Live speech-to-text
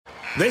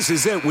This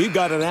is it. We've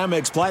got an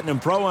Amex Platinum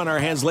Pro on our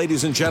hands,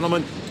 ladies and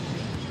gentlemen.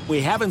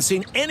 We haven't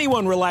seen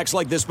anyone relax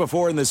like this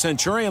before in the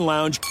Centurion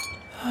Lounge.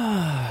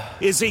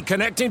 Is he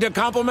connecting to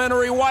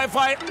complimentary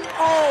Wi-Fi?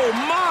 Oh,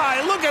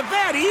 my! Look at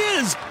that! He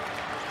is!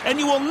 And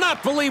you will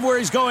not believe where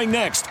he's going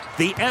next.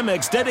 The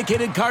Amex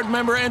dedicated card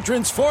member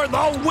entrance for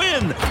the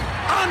win!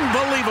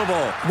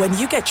 Unbelievable! When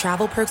you get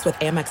travel perks with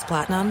Amex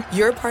Platinum,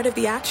 you're part of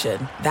the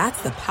action.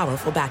 That's the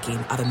powerful backing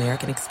of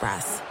American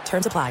Express.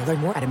 Terms apply. Learn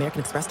more at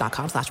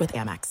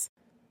americanexpress.com/withAmex.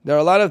 There are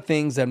a lot of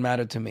things that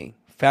matter to me.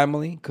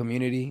 Family,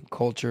 community,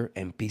 culture,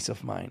 and peace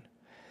of mind.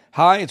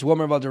 Hi, it's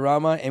Wilmer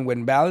Valderrama, and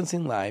when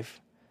balancing life,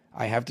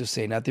 I have to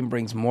say nothing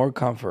brings more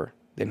comfort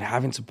than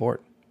having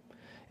support.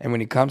 And when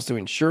it comes to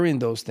ensuring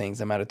those things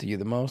that matter to you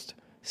the most,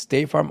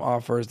 State Farm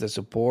offers the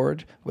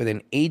support with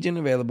an agent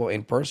available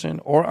in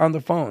person or on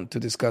the phone to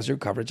discuss your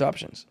coverage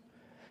options.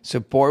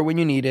 Support when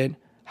you need it,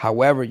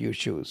 however you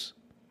choose.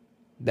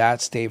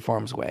 That's State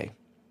Farm's way.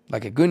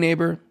 Like a good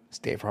neighbor,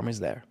 State Farm is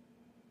there.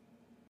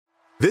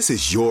 This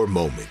is your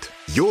moment,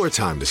 your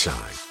time to shine,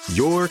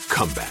 your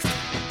comeback.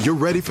 You're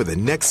ready for the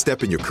next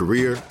step in your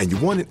career, and you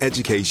want an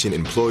education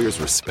employers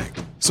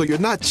respect. So you're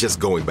not just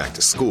going back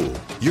to school,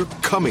 you're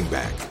coming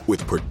back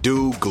with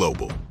Purdue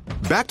Global.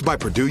 Backed by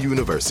Purdue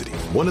University,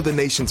 one of the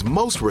nation's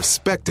most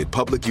respected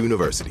public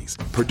universities,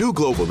 Purdue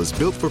Global is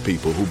built for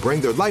people who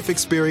bring their life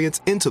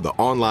experience into the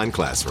online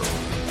classroom.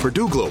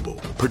 Purdue Global,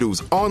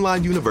 Purdue's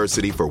online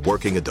university for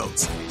working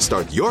adults.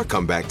 Start your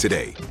comeback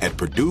today at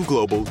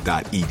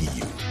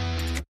purdueglobal.edu.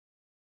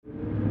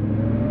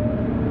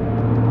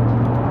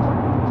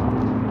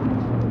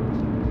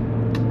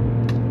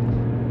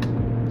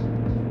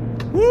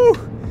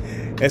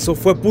 Eso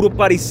fue puro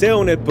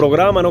pariseo en el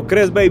programa, ¿no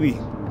crees, baby?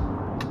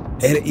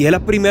 Y es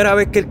la primera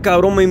vez que el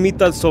cabrón me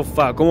invita al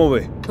sofá, ¿cómo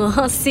ves?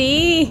 Oh,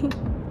 sí.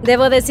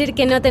 Debo decir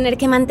que no tener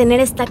que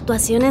mantener esta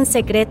actuación en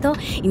secreto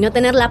y no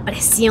tener la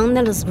presión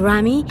de los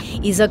Grammy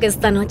hizo que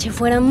esta noche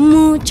fuera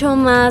mucho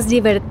más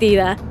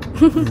divertida.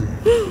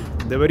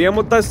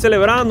 Deberíamos estar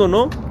celebrando,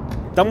 ¿no?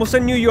 Estamos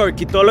en New York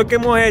y todo lo que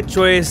hemos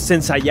hecho es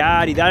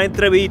ensayar y dar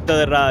entrevistas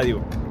de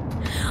radio.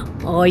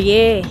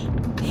 Oye,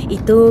 ¿y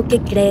tú qué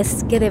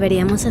crees que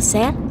deberíamos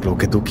hacer? Lo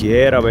que tú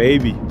quieras,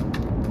 baby.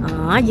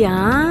 Ah,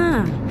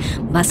 ya.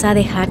 ¿Vas a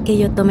dejar que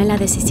yo tome la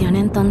decisión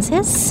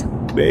entonces?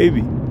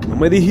 Baby, ¿no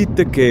me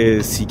dijiste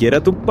que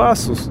siguiera tus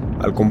pasos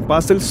al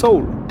compás del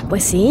soul?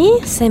 Pues sí,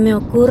 se me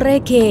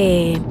ocurre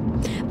que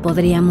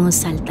podríamos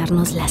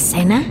saltarnos la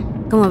cena.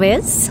 ¿Cómo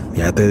ves?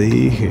 Ya te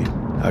dije,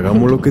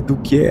 hagamos lo que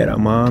tú quieras,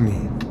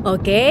 mami.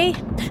 Ok.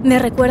 ¿Me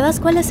recuerdas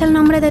cuál es el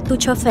nombre de tu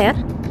chofer?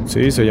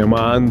 Sí, se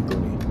llama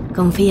Anthony.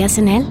 ¿Confías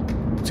en él?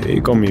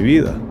 Sí, con mi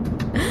vida.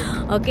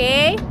 Ok,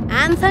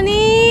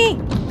 Anthony.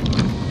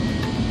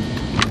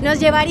 ¿Nos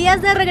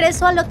llevarías de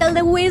regreso al hotel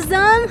de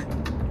Wisdom?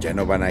 Ya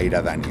no van a ir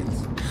a Daniels.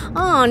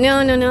 Oh,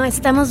 no,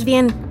 estamos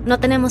bien. No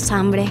tenemos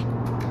hambre.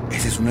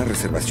 Esa es una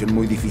reservación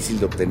muy difícil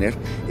de obtener.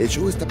 El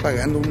show está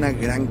pagando una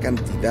gran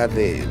cantidad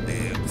de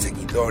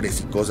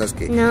seguidores y cosas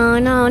que...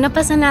 No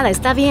pasa nada,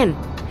 está bien.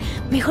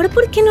 Mejor,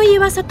 ¿por qué no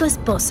llevas a tu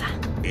esposa?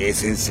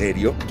 ¿Es en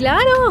serio?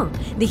 Claro,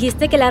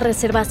 dijiste que la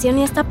reservación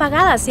ya está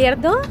pagada,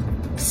 ¿cierto?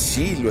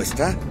 Sí, lo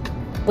está.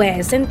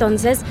 Pues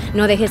entonces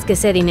no dejes que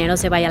ese dinero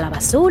se vaya a la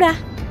basura.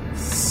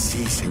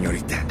 Sí,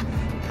 señorita.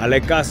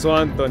 Hazle caso,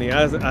 Anthony,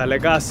 hazle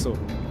caso.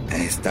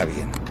 Está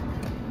bien.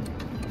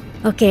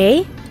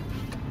 Ok.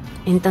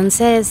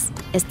 Entonces,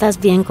 ¿estás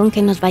bien con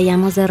que nos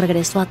vayamos de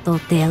regreso a tu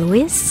hotel,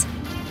 Luis?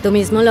 Tú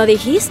mismo lo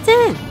dijiste.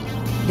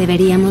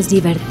 Deberíamos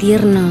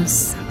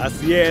divertirnos.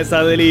 Así es,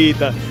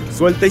 Adelita.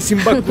 Suelta y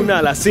sin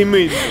vacunar, así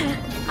mismo.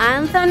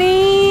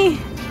 Anthony,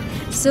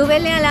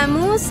 súbele a la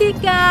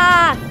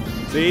música.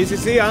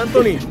 Sí,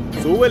 Anthony,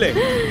 súbele.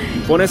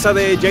 Pon esa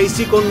de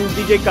Jay-Z con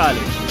DJ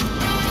Khaled.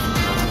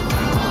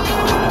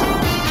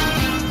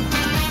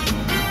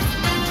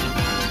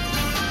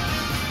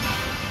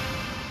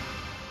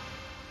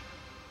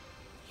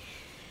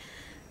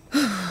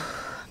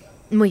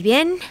 Muy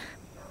bien.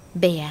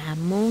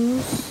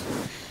 Veamos.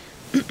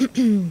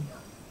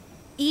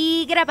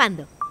 Y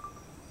grabando.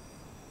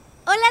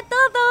 Hola a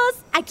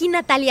todos, aquí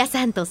Natalia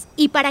Santos.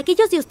 Y para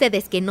aquellos de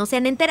ustedes que no se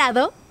han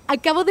enterado,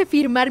 acabo de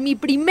firmar mi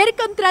primer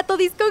contrato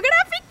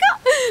discográfico.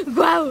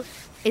 ¡Guau!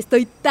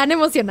 Estoy tan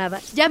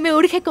emocionada. Ya me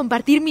urge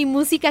compartir mi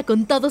música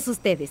con todos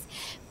ustedes.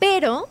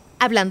 Pero,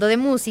 hablando de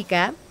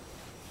música,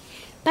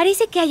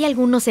 parece que hay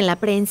algunos en la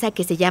prensa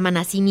que se llaman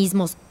a sí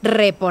mismos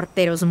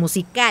reporteros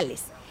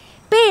musicales,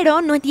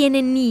 pero no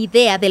tienen ni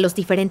idea de los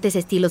diferentes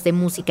estilos de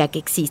música que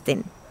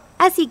existen.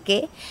 Así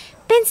que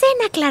pensé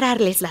en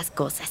aclararles las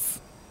cosas.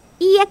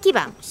 Y aquí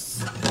vamos.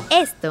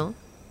 Esto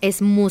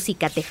es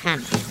música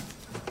tejana.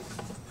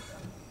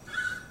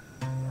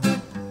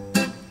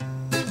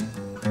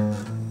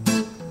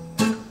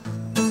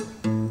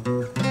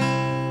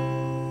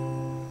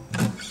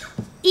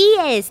 Y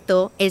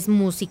esto es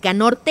música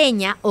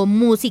norteña o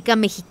música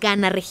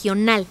mexicana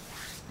regional.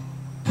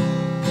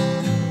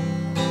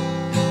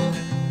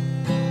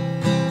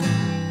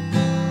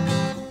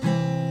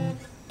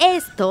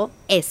 Esto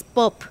es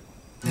pop.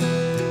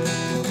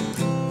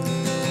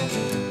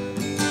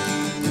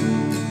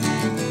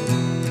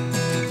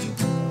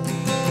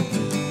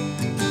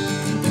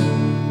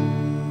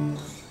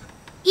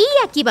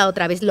 aquí va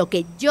otra vez lo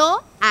que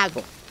yo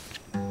hago.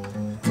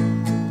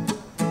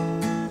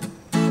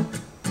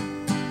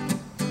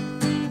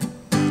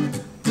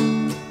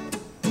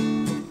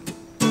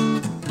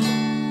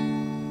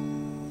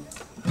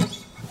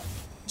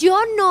 Yo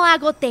no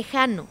hago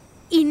tejano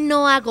y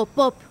no hago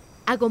pop.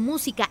 Hago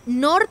música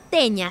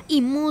norteña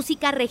y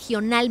música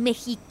regional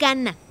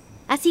mexicana.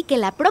 Así que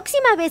la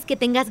próxima vez que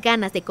tengas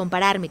ganas de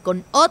compararme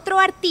con otro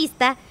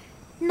artista,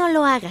 no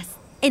lo hagas.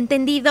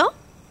 ¿Entendido?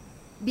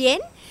 Bien,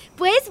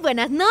 pues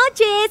buenas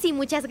noches y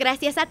muchas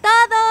gracias a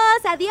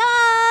todos. ¡Adiós!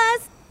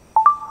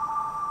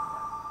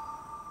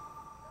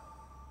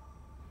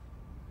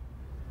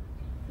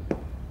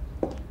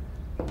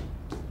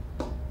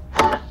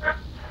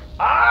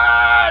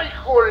 ¡Ay,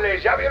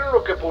 híjole! ¿Ya vieron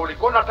lo que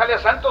publicó Natalia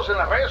Santos en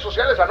las redes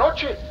sociales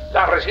anoche?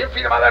 La recién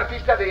firmada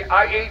artista de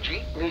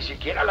IAG ni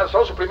siquiera ha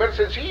lanzado su primer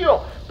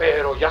sencillo,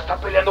 pero ya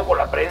está peleando con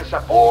la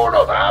prensa.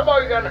 ¡Puro drama,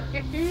 oigan!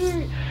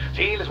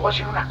 Sí, les voy a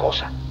decir una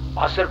cosa.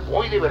 Va a ser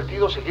muy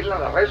divertido seguirla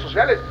en las redes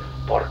sociales,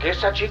 porque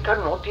esa chica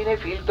no tiene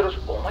filtros.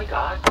 ¡Oh, my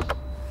God!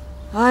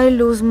 Ay,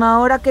 Luzma,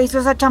 ¿ahora qué hizo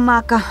esa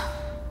chamaca?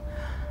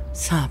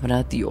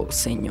 Sabrá Dios,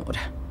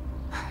 señora.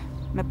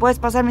 ¿Me puedes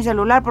pasar mi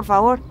celular, por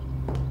favor?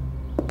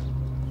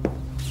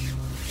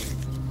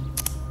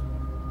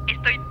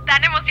 Estoy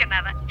tan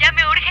emocionada. Ya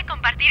me urge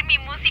compartir mi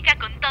música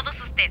con todos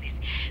ustedes.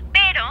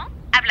 Pero,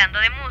 hablando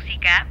de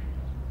música,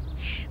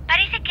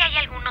 parece que hay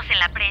algunos en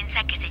la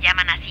prensa que se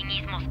llaman a sí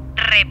mismos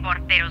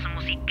reporteros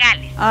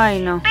musicales.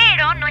 Ay, no.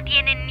 Pero no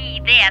tienen ni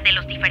idea de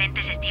los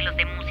diferentes estilos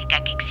de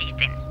música que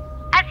existen.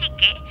 Así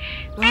que...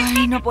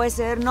 Ay, no puede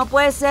ser, no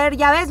puede ser.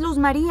 Ya ves, Luz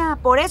María,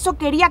 por eso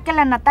quería que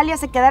la Natalia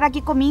se quedara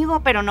aquí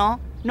conmigo, pero no.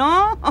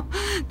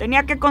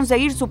 Tenía que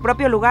conseguir su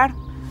propio lugar.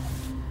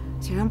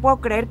 Si no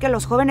puedo creer que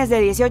los jóvenes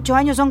de 18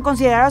 años son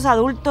considerados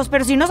adultos,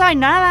 pero si no saben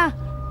nada.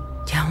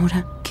 ¿Y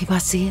ahora qué va a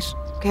hacer?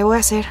 ¿Qué voy a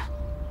hacer?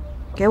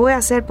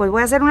 Pues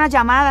voy a hacer unas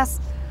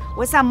llamadas.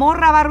 O esa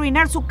morra va a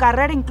arruinar su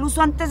carrera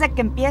incluso antes de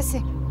que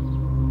empiece.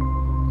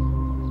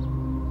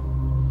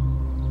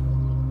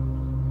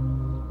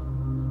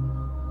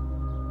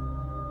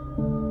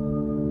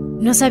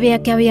 No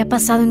sabía qué había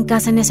pasado en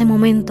casa en ese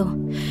momento.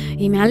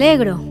 Y me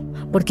alegro,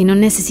 porque no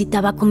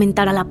necesitaba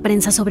comentar a la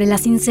prensa sobre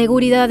las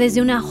inseguridades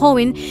de una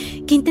joven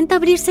que intenta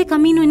abrirse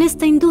camino en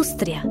esta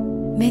industria.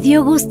 Me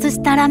dio gusto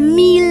estar a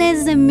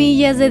miles de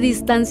millas de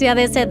distancia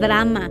de ese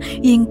drama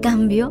y, en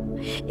cambio,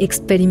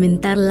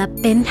 experimentar la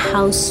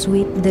penthouse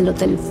suite del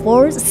Hotel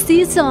Four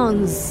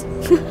Seasons.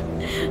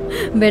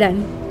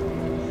 Verán,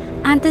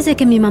 antes de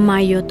que mi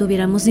mamá y yo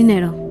tuviéramos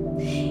dinero,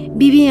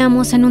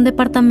 vivíamos en un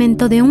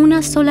departamento de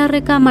una sola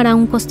recámara a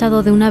un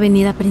costado de una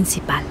avenida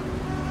principal.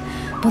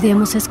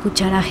 Podíamos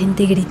escuchar a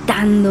gente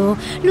gritando,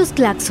 los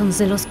claxons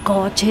de los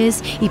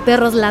coches y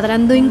perros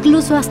ladrando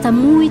incluso hasta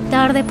muy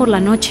tarde por la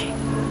noche.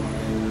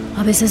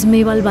 A veces me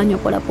iba al baño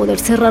para poder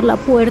cerrar la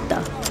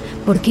puerta,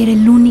 porque era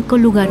el único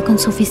lugar con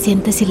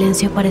suficiente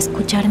silencio para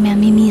escucharme a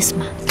mí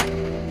misma.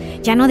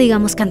 Ya no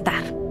digamos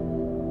cantar.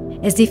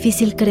 Es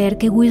difícil creer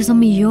que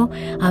Wisdom y yo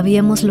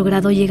habíamos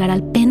logrado llegar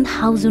al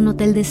penthouse de un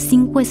hotel de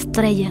 5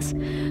 estrellas,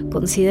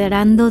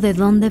 considerando de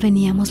dónde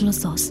veníamos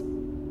los dos.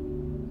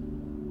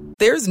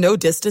 There's no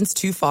distance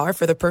too far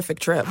for the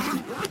perfect trip.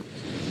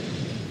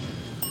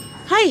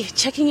 Hi,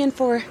 checking in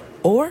for...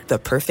 Or the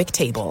perfect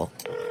table.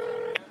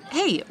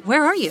 Hey,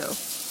 where are you?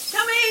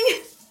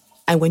 Coming!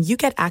 And when you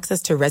get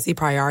access to Resi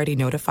Priority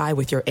Notify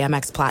with your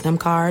Amex Platinum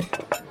card...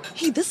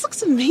 Hey, this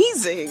looks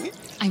amazing.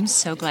 I'm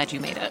so glad you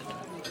made it.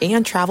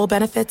 And travel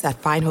benefits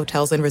at fine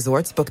hotels and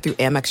resorts booked through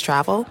Amex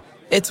Travel,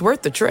 it's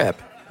worth the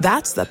trip.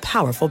 That's the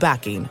powerful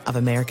backing of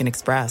American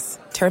Express.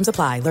 Terms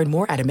apply. Learn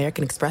more at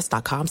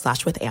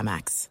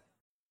americanexpress.com/withAmex.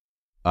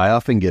 I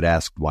often get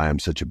asked why I'm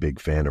such a big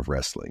fan of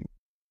wrestling.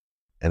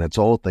 And it's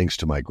all thanks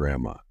to my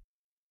grandma.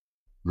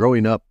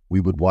 Growing up,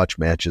 we would watch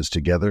matches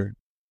together,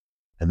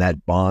 and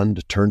that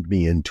bond turned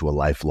me into a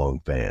lifelong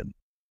fan.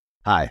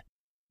 Hi,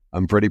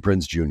 I'm Freddie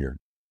Prinze Jr.,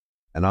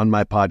 and on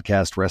my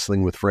podcast,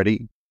 Wrestling with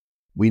Freddie,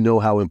 we know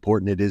how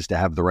important it is to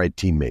have the right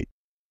teammate,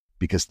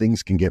 because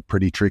things can get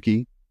pretty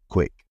tricky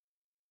quick.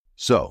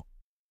 So,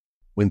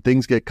 when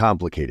things get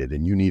complicated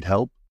and you need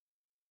help,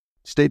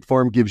 State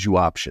Farm gives you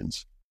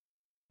options.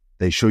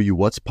 They show you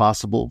what's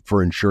possible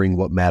for ensuring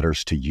what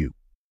matters to you.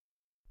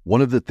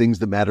 One of the things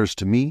that matters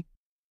to me,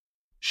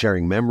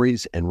 sharing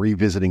memories and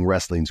revisiting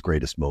wrestling's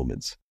greatest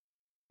moments.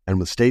 And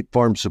with State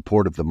Farm's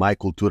support of the My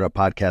Cultura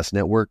Podcast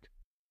Network,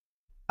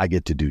 I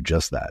get to do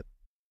just that.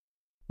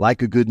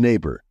 Like a good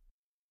neighbor,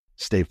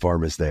 State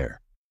Farm is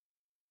there.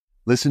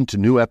 Listen to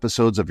new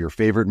episodes of your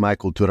favorite My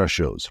Cultura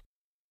shows,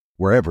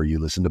 wherever you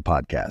listen to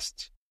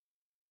podcasts.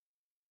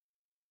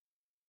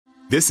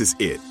 This is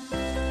it.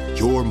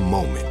 Your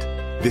moment.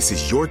 This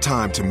is your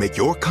time to make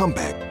your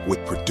comeback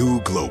with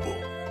Purdue Global.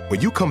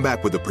 When you come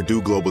back with a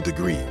Purdue Global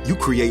degree, you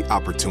create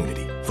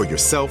opportunity for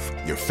yourself,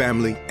 your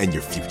family, and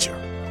your future.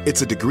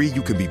 It's a degree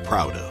you can be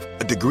proud of,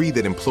 a degree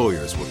that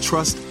employers will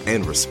trust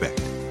and respect.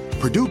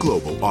 Purdue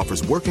Global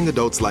offers working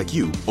adults like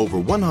you over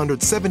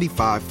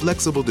 175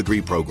 flexible degree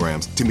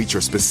programs to meet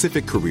your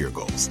specific career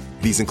goals.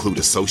 These include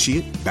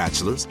associate,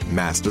 bachelor's,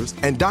 master's,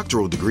 and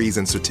doctoral degrees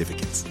and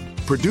certificates.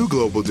 Purdue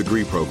Global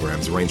degree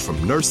programs range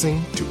from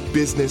nursing to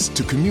business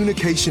to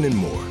communication and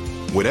more.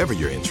 Whatever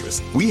your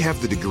interest, we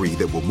have the degree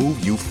that will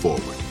move you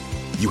forward.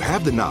 You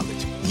have the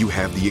knowledge, you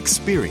have the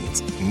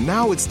experience.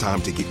 Now it's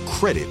time to get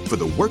credit for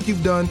the work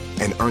you've done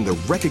and earn the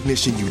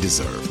recognition you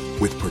deserve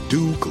with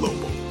Purdue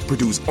Global,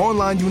 Purdue's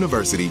online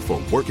university for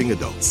working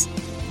adults.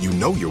 You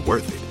know you're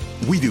worth it.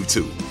 We do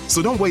too.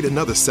 So don't wait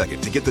another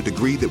second to get the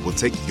degree that will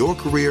take your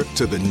career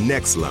to the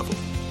next level.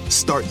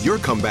 Start your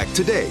comeback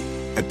today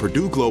at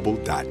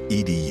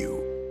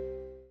purdueglobal.edu.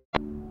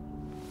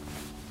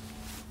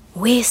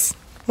 Whis,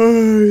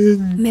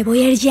 me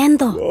voy a ir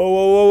yendo.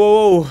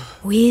 Wow.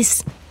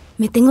 Whis,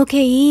 me tengo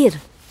que ir.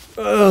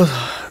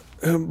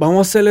 Vamos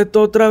a hacerle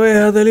todo otra vez,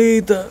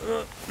 Adelita.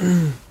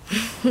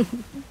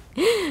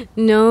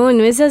 No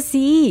es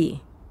así.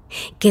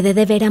 Quedé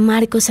de ver a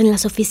Marcos en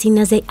las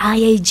oficinas de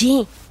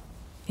IAG.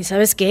 ¿Y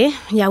sabes qué?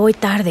 Ya voy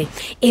tarde.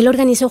 Él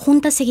organizó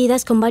juntas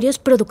seguidas con varios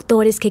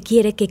productores que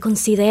quiere que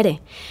considere.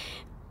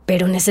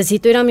 Pero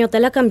necesito ir a mi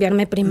hotel a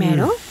cambiarme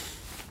primero.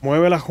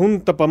 Mueve la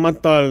junta para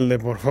más tarde,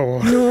 por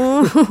favor.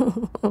 No.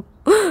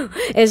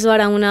 Eso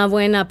hará una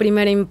buena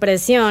primera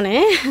impresión,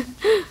 ¿eh?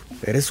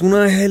 Eres un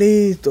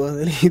angelito,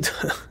 Adelita.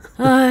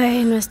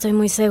 Ay, no estoy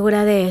muy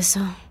segura de eso.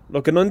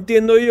 Lo que no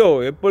entiendo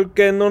yo es por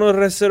qué no nos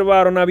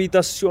reservaron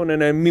habitación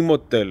en el mismo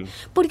hotel.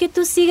 Porque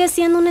tú sigues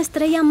siendo una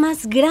estrella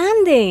más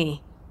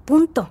grande.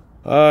 Punto.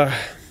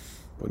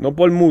 Pues no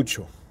por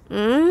mucho.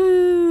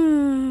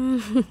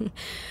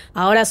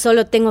 Ahora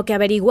solo tengo que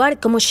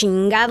averiguar cómo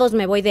chingados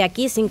me voy de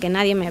aquí sin que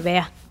nadie me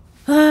vea.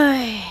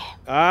 Ay.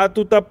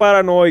 Tú estás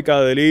paranoica,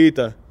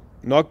 Adelita.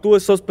 No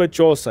actúes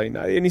sospechosa y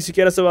nadie ni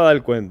siquiera se va a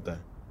dar cuenta.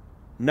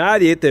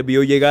 Nadie te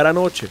vio llegar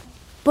anoche.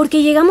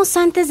 Porque llegamos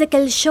antes de que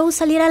el show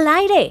saliera al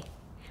aire.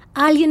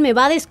 Alguien me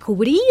va a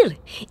descubrir.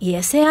 Y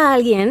ese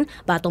alguien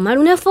va a tomar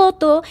una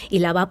foto y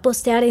la va a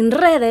postear en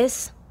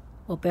redes.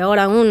 O peor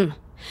aún,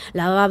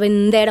 la va a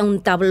vender a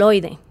un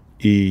tabloide.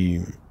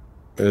 ¿Y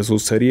eso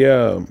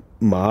sería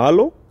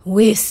malo?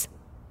 Whis,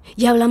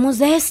 ya hablamos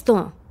de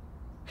esto.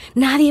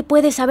 Nadie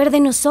puede saber de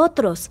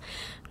nosotros.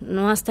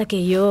 No hasta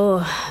que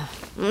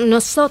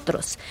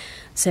nosotros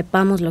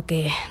sepamos lo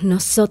que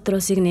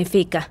nosotros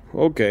significa.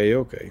 Ok.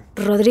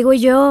 Rodrigo y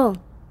yo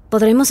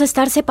podremos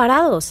estar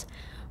separados,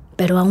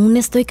 pero aún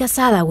estoy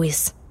casada,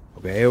 Whis.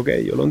 Ok,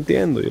 yo lo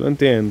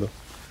entiendo.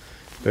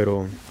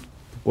 Pero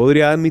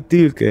podría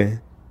admitir que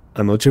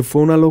anoche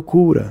fue una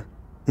locura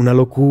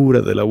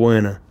de la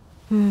buena.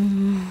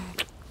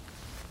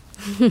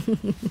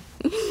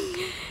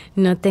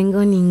 No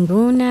tengo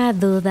ninguna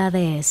duda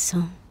de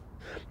eso.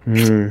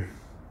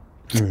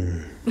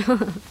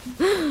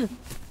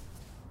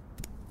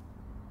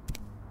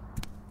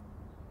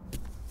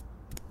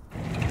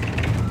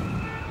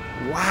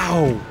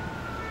 ¡Wow!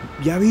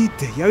 Ya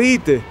viste.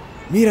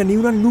 Mira, ni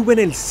una nube en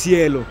el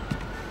cielo.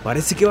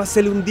 Parece que va a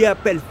ser un día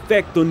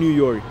perfecto en New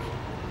York.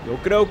 Yo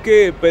creo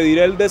que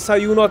pediré el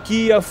desayuno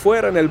aquí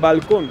afuera en el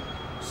balcón.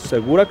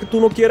 ¿Segura que tú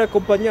no quieres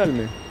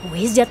acompañarme?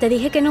 Pues ya te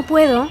dije que no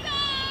puedo.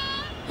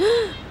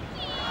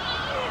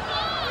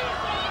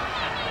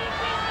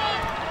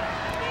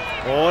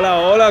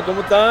 Hola,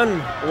 ¿cómo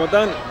están?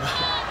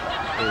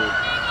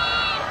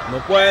 No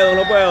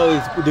puedo,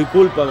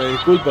 discúlpame.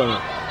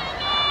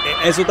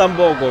 Eso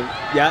tampoco,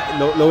 ya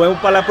lo vemos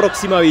para la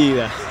próxima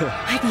vida.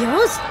 ¡Ay,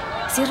 Dios!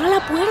 ¡Cierra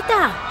la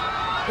puerta!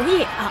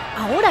 Oye,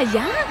 ¿ahora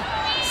ya?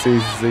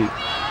 Sí.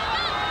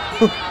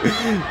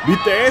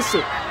 ¿Viste eso?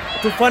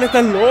 Tus fans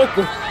están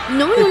locos.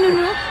 No,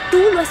 tú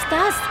lo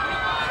estás.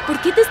 ¿Por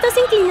qué te estás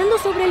inclinando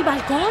sobre el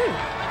balcón?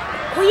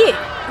 Oye,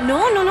 no,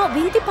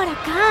 vente para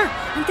acá,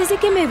 antes de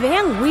que me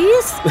vean,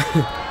 Whis.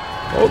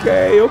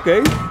 Ok.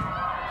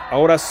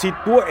 Ahora, si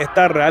tú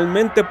estás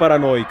realmente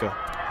paranoica,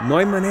 no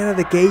hay manera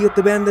de que ellos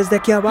te vean desde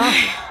aquí abajo.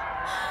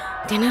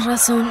 Tienes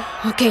razón,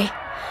 ok.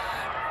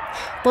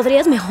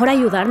 ¿Podrías mejor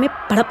ayudarme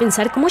para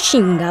pensar cómo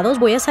chingados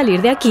voy a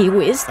salir de aquí,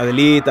 Whis?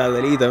 Adelita,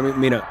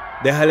 mira,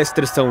 deja el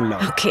estrés a un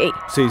lado. Ok.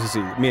 Sí,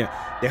 mira,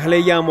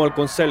 déjale llamo al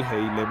conserje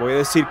y le voy a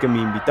decir que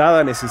mi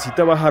invitada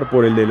necesita bajar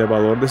por el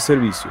elevador de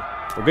servicio,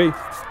 ¿ok?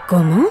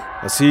 ¿Cómo?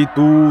 Así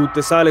tú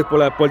te sales por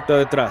la puerta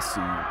de atrás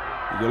y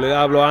yo le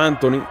hablo a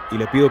Anthony y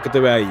le pido que te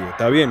vea ahí,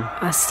 ¿está bien?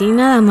 ¿Así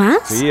nada más?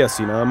 Sí,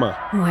 así nada más.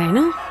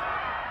 Bueno.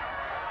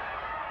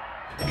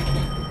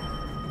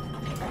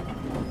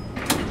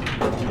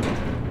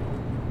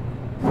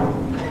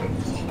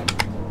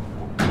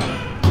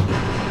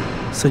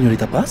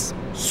 Señorita Paz,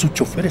 su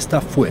chofer está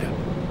afuera.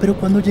 Pero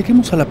cuando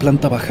lleguemos a la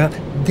planta baja,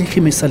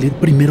 déjeme salir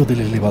primero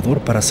del elevador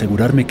para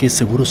asegurarme que es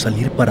seguro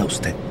salir para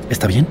usted.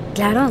 ¿Está bien?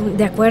 Claro,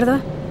 de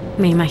acuerdo.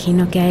 Me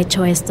imagino que ha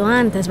hecho esto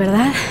antes,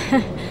 ¿verdad?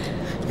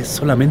 Es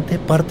solamente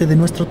parte de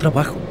nuestro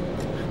trabajo.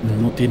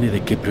 No tiene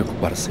de qué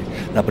preocuparse.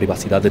 La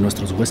privacidad de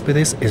nuestros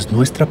huéspedes es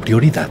nuestra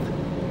prioridad.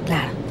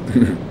 Claro.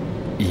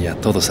 Y a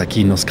todos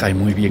aquí nos cae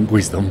muy bien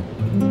Wisdom.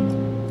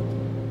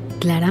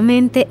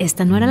 Claramente,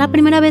 esta no era la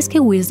primera vez que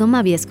Wisdom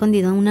había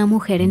escondido a una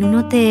mujer en un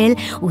hotel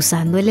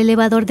usando el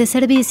elevador de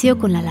servicio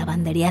con la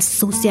lavandería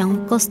sucia a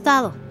un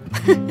costado.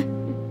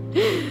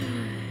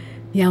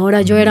 Y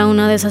ahora yo era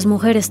una de esas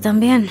mujeres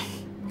también.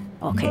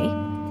 Ok.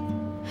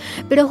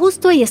 Pero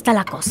justo ahí está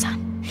la cosa.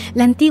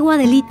 La antigua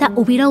Adelita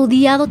hubiera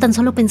odiado tan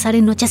solo pensar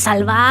en noches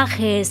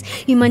salvajes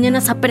y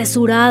mañanas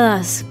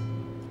apresuradas.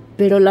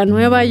 Pero la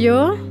nueva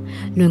yo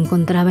lo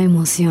encontraba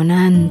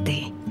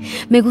emocionante.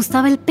 Me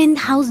gustaba el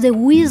penthouse de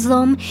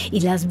Wisdom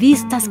y las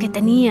vistas que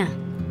tenía.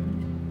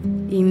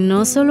 Y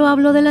no solo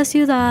hablo de la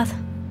ciudad.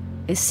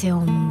 Ese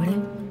hombre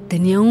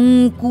tenía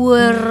un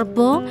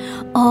cuerpo.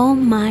 Oh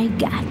my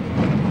God.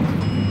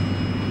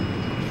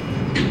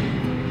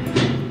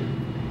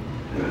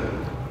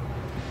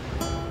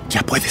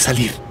 Ya puede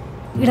salir.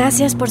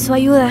 Gracias por su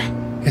ayuda.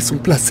 Es un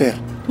placer.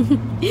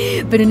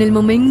 Pero en el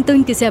momento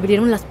en que se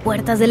abrieron las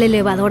puertas del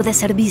elevador de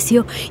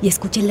servicio y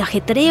escuché el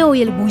ajetreo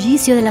y el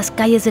bullicio de las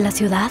calles de la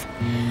ciudad,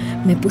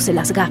 me puse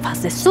las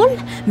gafas de sol,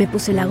 me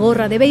puse la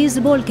gorra de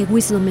béisbol que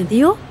Wisdom me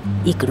dio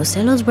y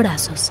crucé los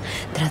brazos,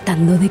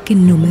 tratando de que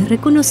no me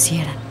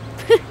reconocieran.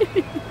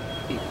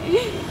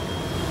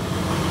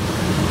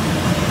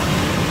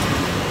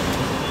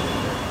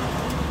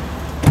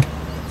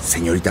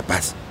 Señorita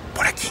Paz,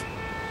 por aquí.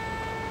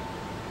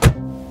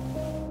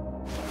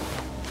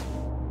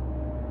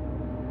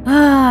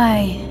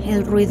 Ay,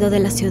 el ruido de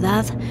la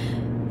ciudad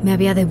me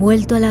había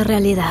devuelto a la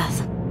realidad,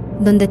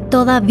 donde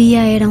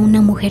todavía era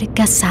una mujer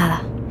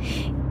casada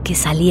que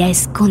salía a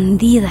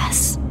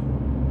escondidas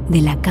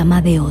de la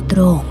cama de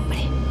otro hombre.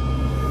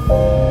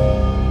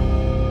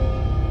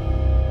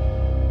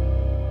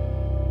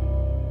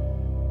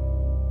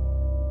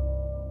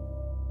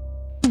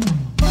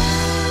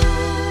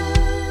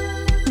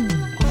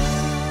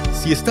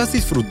 Si estás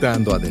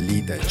disfrutando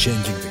Adelita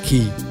Changing the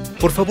Key,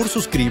 por favor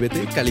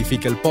suscríbete,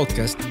 califica el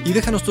podcast y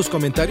déjanos tus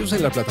comentarios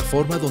en la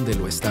plataforma donde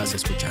lo estás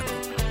escuchando.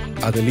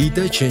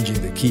 Adelita Changing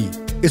the Key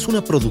es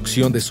una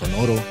producción de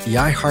Sonoro y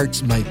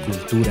iHeart's My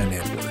Cultura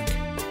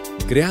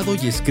Network. Creado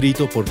y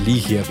escrito por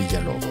Ligia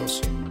Villalobos.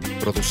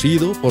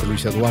 Producido por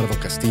Luis Eduardo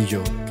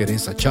Castillo,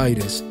 Querenza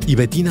Chaires y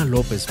Betina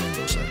López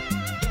Mendoza.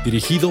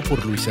 Dirigido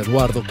por Luis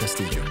Eduardo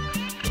Castillo.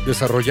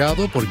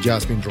 Desarrollado por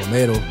Jasmine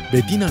Romero,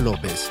 Betina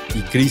López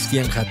y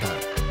Cristian Hatar.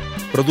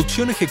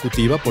 Producción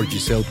ejecutiva por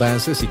Giselle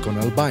Vances y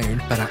Conal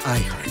Byrne para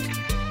iHeart.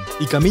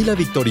 Y Camila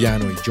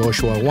Victoriano y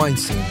Joshua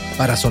Weinstein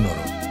para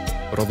Sonoro.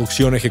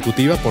 Producción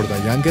ejecutiva por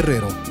Dayan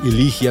Guerrero y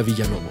Ligia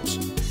Villalobos.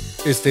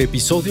 Este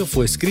episodio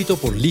fue escrito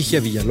por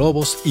Ligia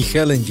Villalobos y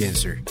Helen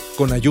Jenser,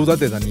 con ayuda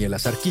de Daniela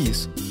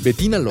Sarkis,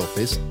 Betina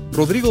López,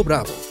 Rodrigo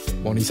Bravo,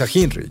 Monisa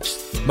Hinrich,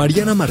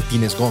 Mariana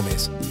Martínez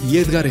Gómez y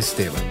Edgar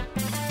Esteban.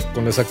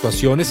 Con las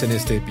actuaciones en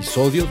este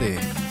episodio de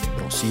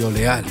Rocío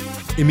Leal,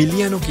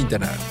 Emiliano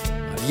Quintanar,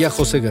 María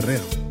José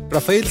Guerrero,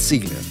 Rafael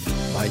Ziegler,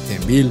 Maite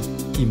Envil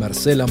y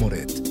Marcela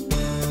Moret.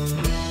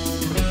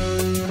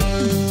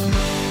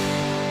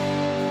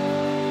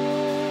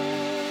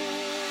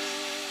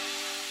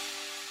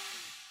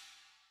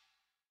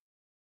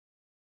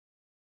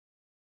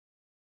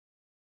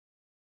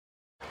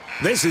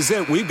 This is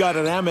it. We've got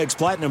an Amex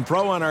Platinum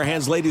Pro on our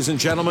hands, ladies and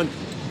gentlemen.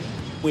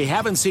 We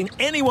haven't seen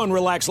anyone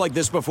relax like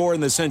this before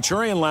in the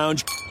Centurion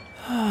Lounge.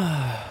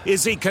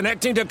 Is he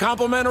connecting to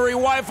complimentary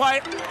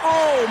Wi-Fi?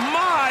 Oh,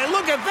 my!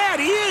 Look at that!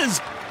 He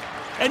is!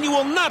 And you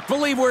will not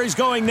believe where he's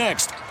going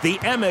next. The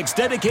Amex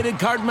dedicated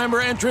card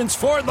member entrance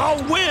for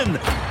the win!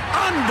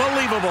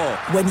 Unbelievable!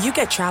 When you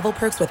get travel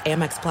perks with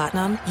Amex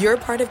Platinum, you're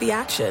part of the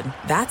action.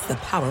 That's the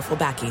powerful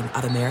backing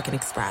of American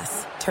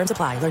Express. Terms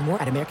apply. Learn more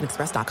at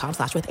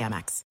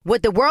americanexpress.com/withAmex.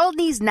 What the world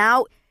needs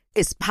now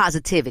is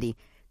positivity.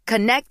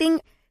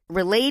 Connecting,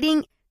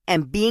 relating,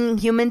 and being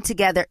human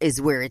together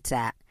is where it's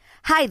at.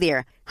 Hi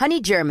there, Honey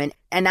German,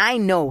 and I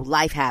know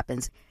life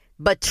happens,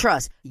 but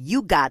trust,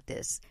 you got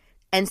this.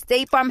 And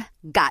State Farm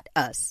got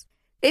us.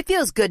 It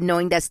feels good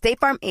knowing that State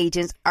Farm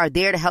agents are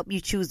there to help you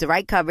choose the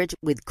right coverage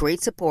with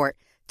great support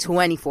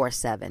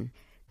 24/7.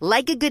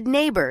 Like a good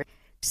neighbor,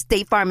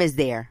 State Farm is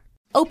there.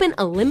 Open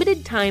a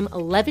limited-time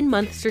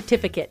 11-month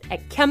certificate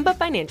at Kemba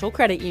Financial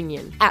Credit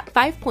Union. At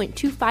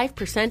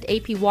 5.25%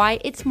 APY,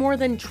 it's more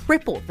than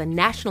triple the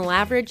national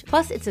average,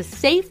 plus it's a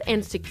safe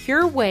and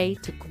secure way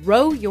to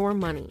grow your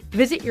money.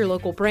 Visit your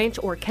local branch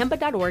or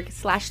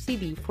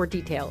kemba.org/CD for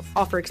details.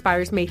 Offer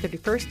expires May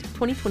 31st,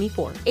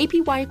 2024.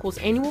 APY equals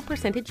annual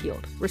percentage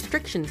yield.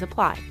 Restrictions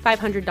apply.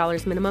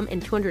 $500 minimum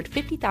and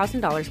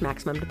 $250,000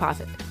 maximum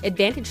deposit.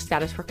 Advantage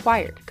status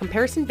required.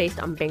 Comparison based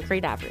on bank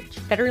rate average.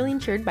 Federally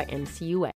insured by NCUA.